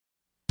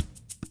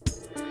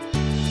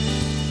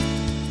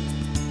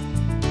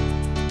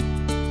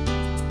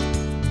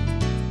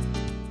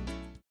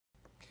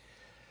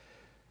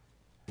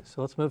So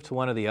let's move to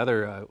one of the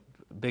other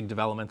big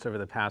developments over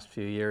the past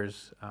few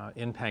years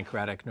in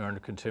pancreatic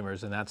neuroendocrine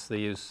tumors, and that's the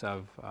use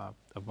of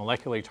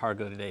molecularly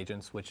targeted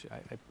agents, which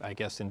I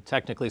guess in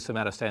technically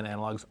somatostatin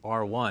analogs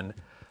are one.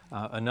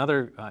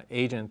 Another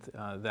agent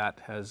that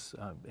has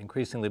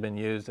increasingly been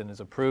used and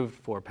is approved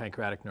for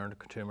pancreatic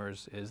neuroendocrine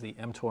tumors is the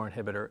mTOR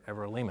inhibitor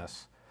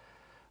Everolimus.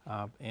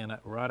 And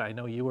Rod, I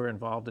know you were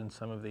involved in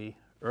some of the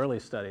early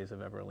studies of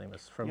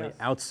Everolimus from the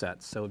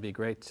outset, so it would be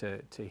great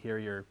to hear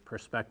your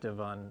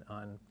perspective on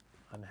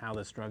how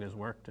this drug has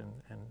worked and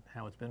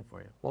how it's been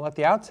for you. Well, at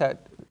the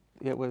outset,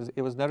 it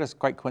was noticed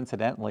quite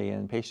coincidentally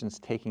in patients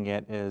taking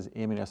it as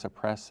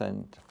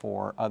immunosuppressant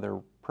for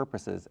other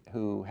purposes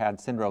who had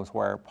syndromes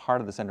where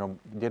part of the syndrome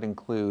did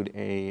include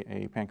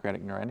a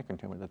pancreatic neuroendocrine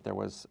tumor, that there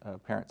was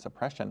apparent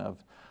suppression of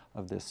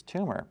this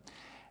tumor.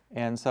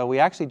 And so we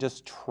actually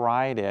just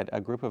tried it. A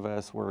group of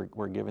us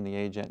were given the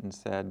agent and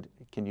said,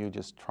 can you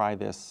just try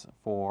this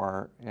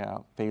for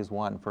phase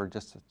 1 for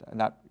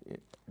not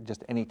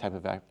just any type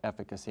of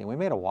efficacy. And we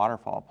made a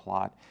waterfall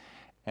plot,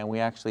 and we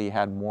actually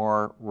had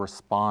more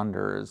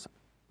responders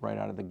right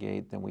out of the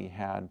gate than we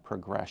had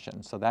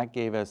progression. So that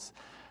gave us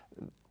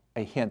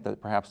a hint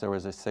that perhaps there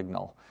was a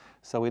signal.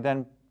 So we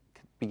then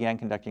began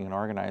conducting an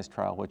organized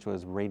trial, which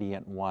was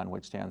RADIANT-1,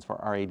 which stands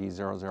for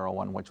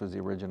RAD-001, which was the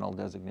original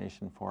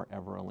designation for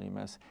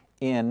Everolimus,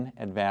 in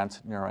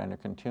advanced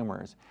neuroendocrine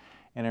tumors.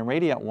 And in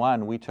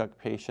RADIANT-1, we took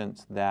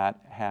patients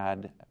that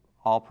had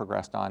all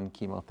progressed on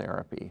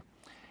chemotherapy.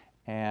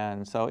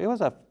 And so it was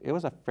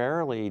a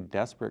fairly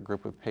desperate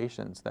group of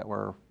patients that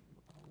were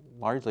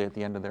largely at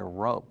the end of their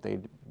rope. They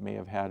may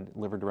have had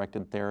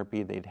liver-directed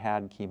therapy, they'd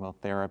had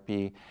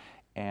chemotherapy,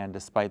 and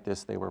despite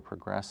this, they were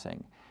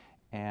progressing.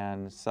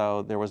 And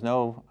so there was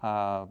no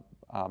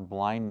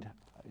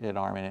blinded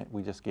arm in it.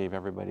 We just gave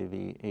everybody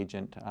the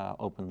agent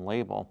open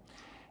label.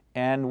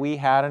 And we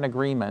had an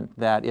agreement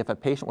that if a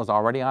patient was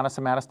already on a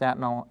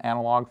somatostatin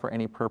analog for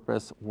any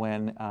purpose,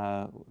 when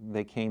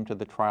they came to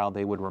the trial,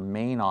 they would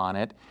remain on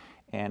it.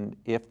 And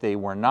if they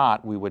were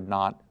not, we would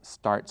not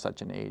start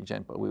such an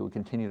agent, but we would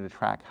continue to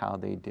track how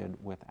they did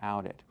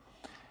without it.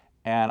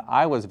 And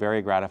I was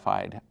very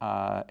gratified.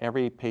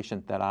 Every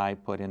patient that I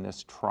put in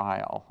this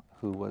trial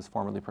who was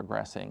formerly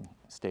progressing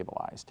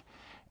stabilized.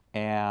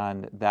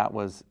 And that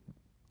was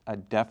a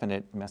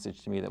definite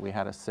message to me that we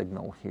had a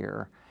signal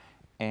here.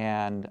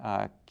 And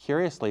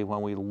curiously,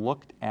 when we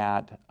looked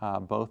at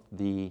both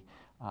the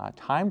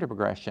time to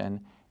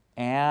progression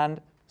and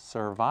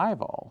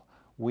survival,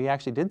 we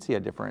actually did see a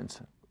difference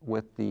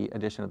with the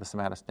addition of the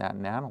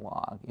somatostatin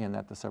analog, in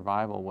that the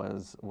survival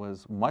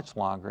was much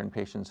longer in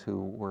patients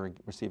who were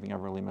receiving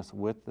Everolimus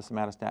with the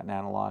somatostatin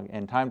analog,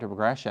 and time to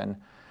progression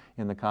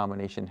in the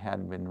combination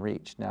hadn't been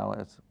reached. Now,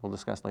 as we'll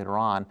discuss later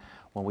on,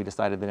 when we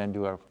decided to then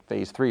do a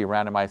phase 3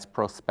 randomized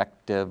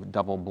prospective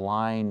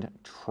double-blind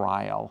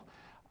trial,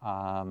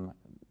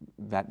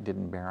 that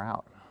didn't bear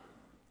out.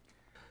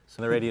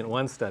 So the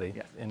RADIANT-1 study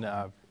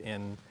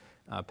in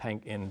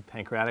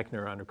pancreatic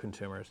neuroendocrine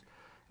tumors,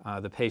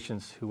 the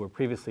patients who were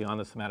previously on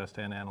the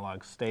somatostatin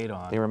analog stayed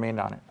on. They remained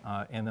on it.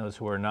 And those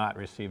who were not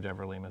received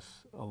Everolimus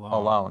alone.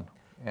 Alone.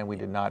 And we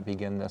did not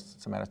begin this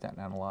somatostatin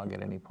analog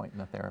at any point in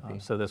the therapy.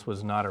 So this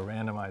was not a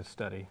randomized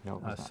study. No,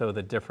 it was not. So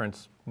the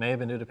difference may have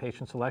been due to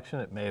patient selection.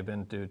 It may have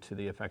been due to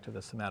the effect of the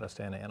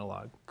somatostatin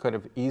analog. Could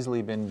have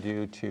easily been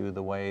due to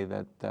the way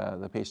that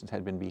the patients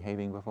had been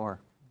behaving before.